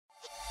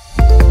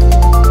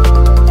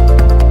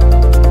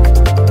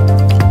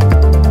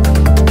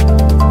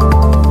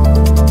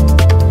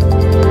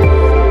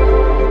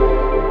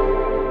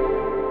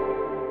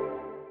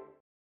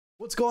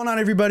What's going on,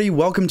 everybody?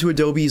 Welcome to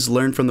Adobe's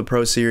Learn from the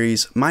Pro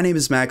series. My name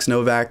is Max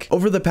Novak.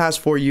 Over the past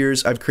 4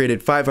 years, I've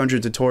created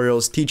 500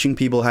 tutorials teaching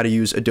people how to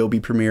use Adobe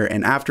Premiere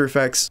and After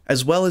Effects,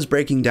 as well as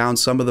breaking down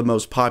some of the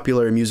most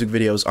popular music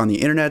videos on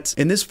the internet.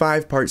 In this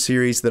 5-part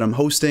series that I'm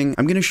hosting,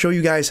 I'm going to show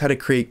you guys how to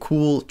create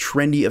cool,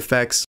 trendy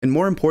effects, and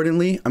more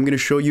importantly, I'm going to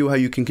show you how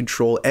you can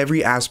control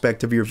every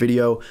aspect of your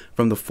video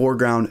from the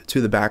foreground to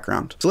the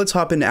background. So let's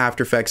hop into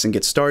After Effects and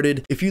get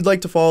started. If you'd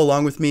like to follow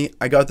along with me,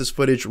 I got this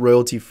footage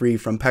royalty-free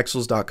from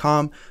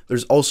pexels.com.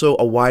 There's also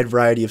a wide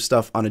variety of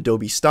stuff on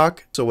Adobe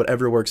stock, so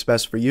whatever works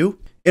best for you.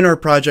 In our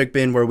project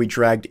bin where we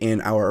dragged in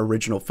our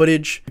original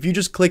footage, if you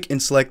just click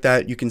and select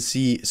that, you can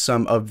see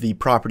some of the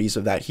properties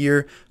of that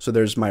here. So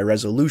there's my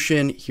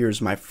resolution,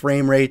 here's my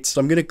frame rate. So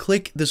I'm going to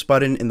click this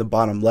button in the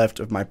bottom left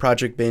of my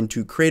project bin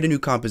to create a new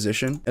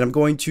composition, and I'm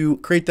going to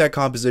create that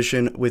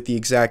composition with the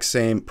exact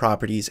same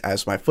properties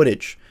as my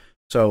footage.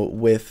 So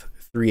with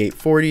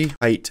 3840,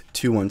 height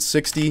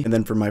 2160, and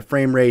then for my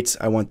frame rates,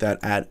 I want that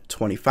at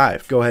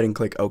 25. Go ahead and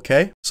click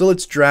OK. So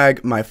let's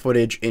drag my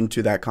footage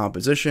into that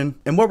composition.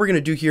 And what we're going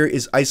to do here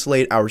is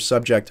isolate our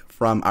subject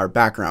from our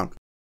background.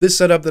 This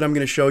setup that I'm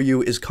going to show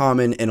you is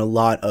common in a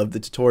lot of the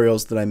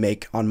tutorials that I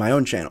make on my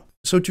own channel.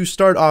 So to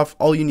start off,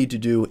 all you need to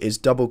do is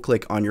double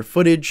click on your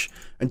footage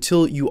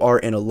until you are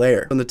in a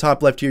layer. On the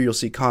top left here, you'll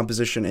see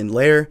composition and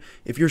layer.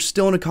 If you're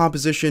still in a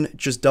composition,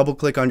 just double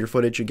click on your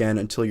footage again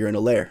until you're in a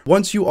layer.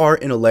 Once you are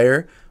in a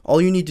layer, all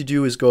you need to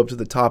do is go up to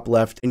the top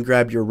left and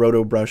grab your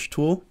roto brush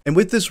tool. And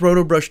with this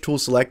roto brush tool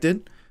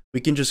selected, we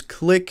can just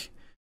click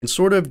and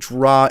sort of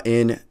draw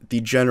in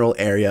the general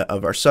area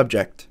of our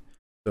subject.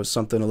 So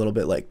something a little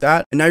bit like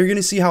that. And now you're going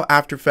to see how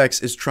After Effects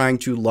is trying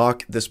to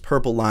lock this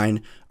purple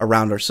line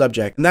around our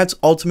subject. And that's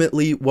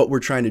ultimately what we're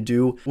trying to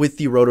do with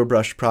the roto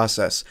brush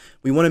process.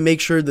 We want to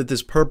make sure that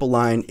this purple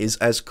line is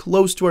as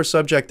close to our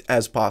subject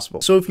as possible.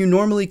 So if you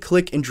normally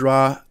click and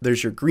draw,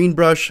 there's your green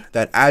brush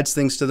that adds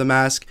things to the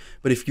mask.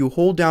 But if you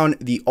hold down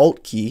the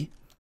Alt key,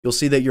 you'll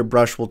see that your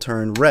brush will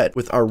turn red.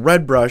 With our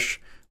red brush,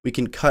 we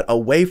can cut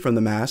away from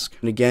the mask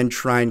and again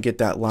try and get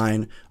that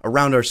line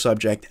around our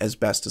subject as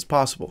best as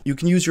possible. You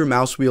can use your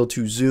mouse wheel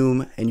to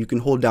zoom, and you can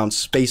hold down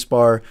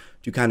spacebar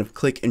to kind of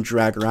click and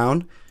drag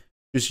around.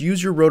 Just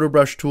use your roto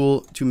brush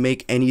tool to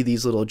make any of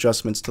these little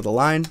adjustments to the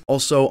line.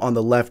 Also on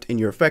the left in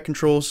your effect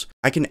controls,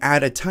 I can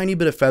add a tiny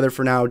bit of feather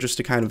for now just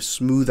to kind of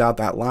smooth out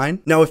that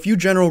line. Now, a few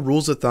general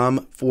rules of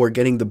thumb for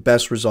getting the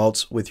best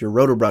results with your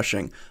roto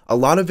brushing. A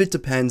lot of it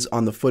depends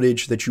on the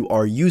footage that you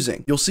are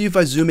using. You'll see if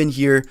I zoom in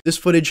here, this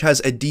footage has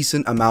a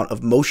decent amount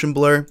of motion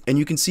blur, and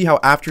you can see how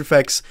After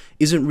Effects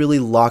isn't really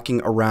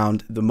locking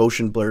around the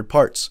motion blurred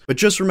parts. But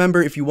just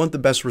remember, if you want the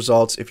best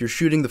results, if you're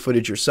shooting the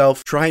footage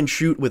yourself, try and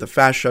shoot with a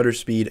fast shutter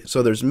speed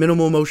so there's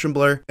minimal motion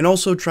blur, and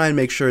also try and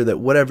make sure that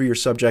whatever your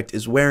subject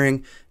is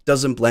wearing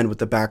doesn't blend with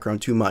the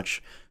background too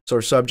much. So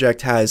our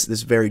subject has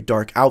this very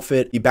dark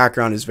outfit, the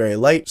background is very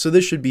light, so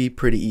this should be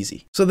pretty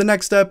easy. So the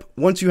next step,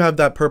 once you have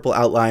that purple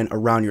outline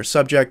around your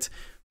subject,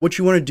 what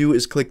you want to do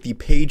is click the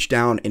page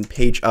down and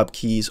page up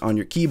keys on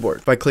your keyboard.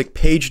 If I click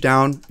page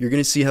down, you're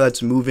going to see how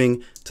that's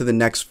moving to the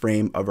next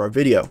frame of our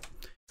video.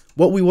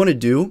 What we want to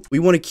do, we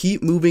want to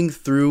keep moving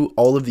through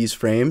all of these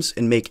frames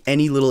and make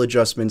any little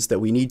adjustments that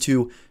we need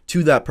to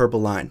that purple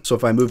line. So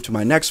if I move to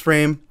my next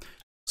frame,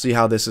 see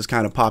how this is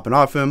kind of popping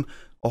off him.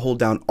 I'll hold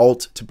down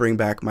Alt to bring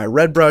back my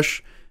red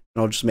brush,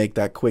 and I'll just make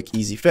that quick,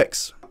 easy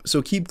fix.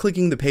 So keep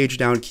clicking the page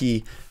down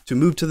key to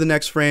move to the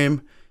next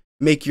frame,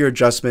 make your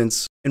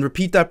adjustments, and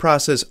repeat that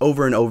process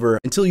over and over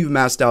until you've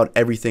masked out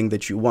everything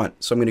that you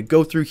want. So I'm going to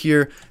go through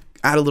here,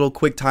 add a little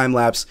quick time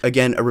lapse,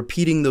 again,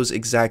 repeating those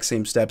exact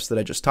same steps that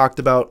I just talked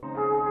about.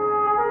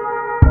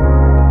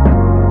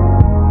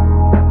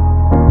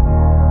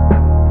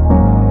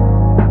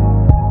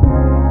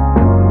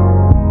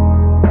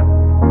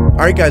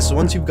 Alright guys, so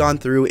once you've gone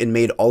through and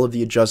made all of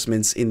the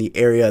adjustments in the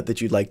area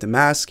that you'd like to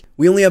mask,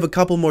 we only have a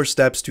couple more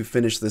steps to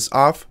finish this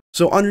off.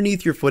 So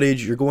underneath your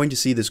footage, you're going to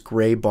see this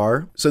gray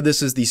bar. So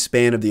this is the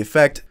span of the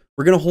effect.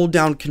 We're going to hold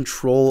down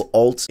Control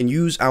Alt and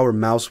use our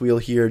mouse wheel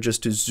here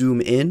just to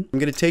zoom in. I'm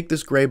going to take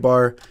this gray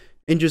bar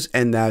and just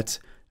end that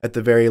at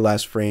the very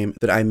last frame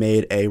that I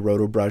made a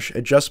roto brush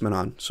adjustment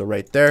on. So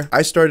right there,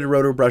 I started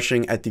roto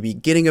brushing at the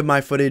beginning of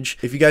my footage.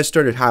 If you guys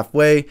started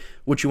halfway,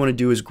 what you want to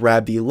do is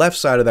grab the left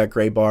side of that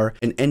gray bar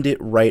and end it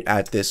right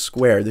at this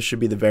square. This should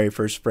be the very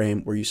first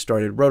frame where you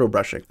started roto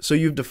brushing. So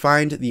you've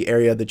defined the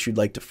area that you'd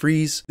like to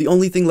freeze. The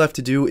only thing left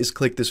to do is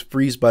click this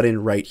freeze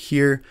button right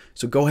here.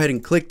 So go ahead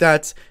and click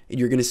that, and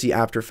you're going to see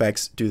After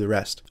Effects do the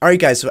rest. All right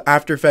guys, so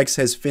After Effects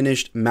has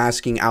finished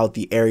masking out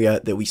the area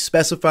that we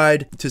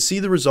specified. To see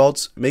the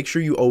results, make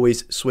sure you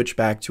always switch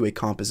back to a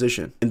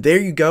composition. And there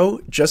you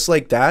go, just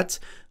like that.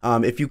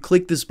 If you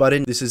click this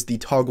button, this is the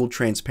toggle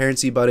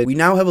transparency button. We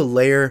now have a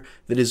layer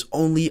that is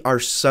only our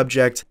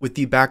subject with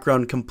the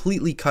background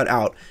completely cut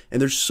out.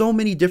 And there's so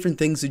many different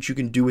things that you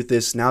can do with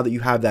this now that you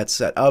have that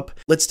set up.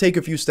 Let's take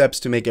a few steps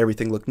to make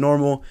everything look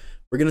normal.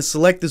 We're going to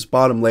select this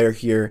bottom layer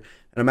here,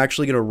 and I'm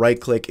actually going to right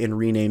click and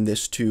rename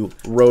this to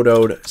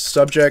Rotoed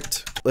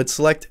Subject. Let's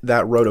select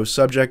that roto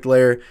subject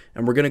layer,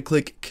 and we're going to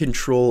click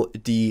Control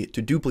D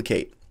to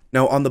duplicate.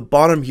 Now on the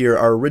bottom here,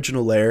 our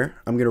original layer,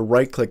 I'm going to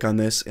right click on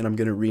this and I'm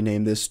going to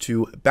rename this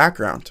to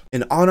background.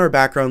 And on our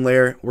background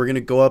layer, we're going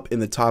to go up in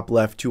the top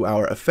left to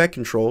our effect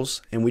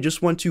controls, and we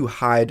just want to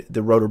hide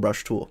the roto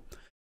brush tool.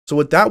 So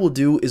what that will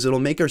do is it'll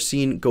make our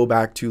scene go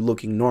back to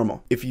looking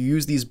normal. If you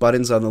use these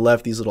buttons on the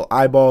left, these little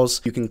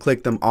eyeballs, you can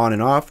click them on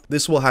and off.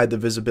 This will hide the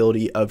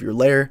visibility of your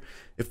layer.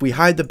 If we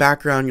hide the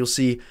background, you'll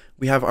see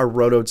we have our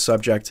rotoed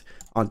subject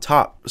on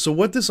top. So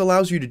what this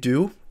allows you to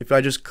do, if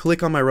I just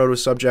click on my roto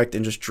subject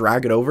and just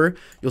drag it over,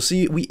 you'll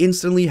see we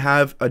instantly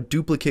have a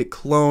duplicate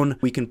clone.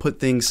 We can put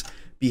things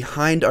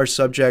behind our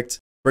subject.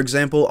 For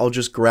example, I'll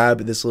just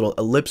grab this little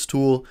ellipse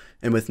tool,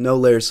 and with no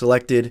layer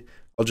selected,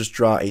 I'll just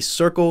draw a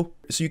circle.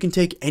 So you can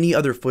take any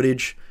other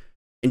footage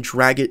and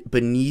drag it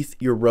beneath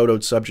your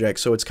rotoed subject.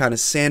 So it's kind of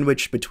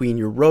sandwiched between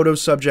your roto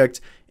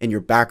subject and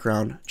your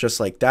background, just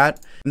like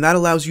that. And that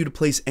allows you to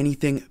place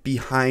anything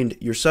behind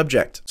your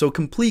subject. So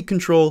complete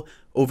control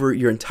over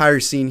your entire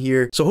scene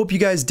here. So hope you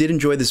guys did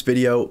enjoy this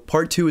video.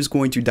 Part 2 is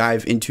going to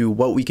dive into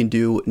what we can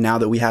do now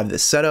that we have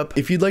this set up.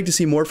 If you'd like to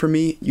see more from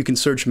me, you can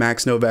search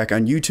Max Novak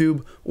on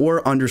YouTube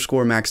or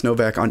 _ Max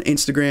Novak on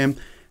Instagram.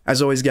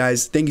 As always,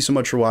 guys, thank you so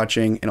much for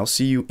watching, and I'll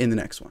see you in the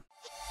next one.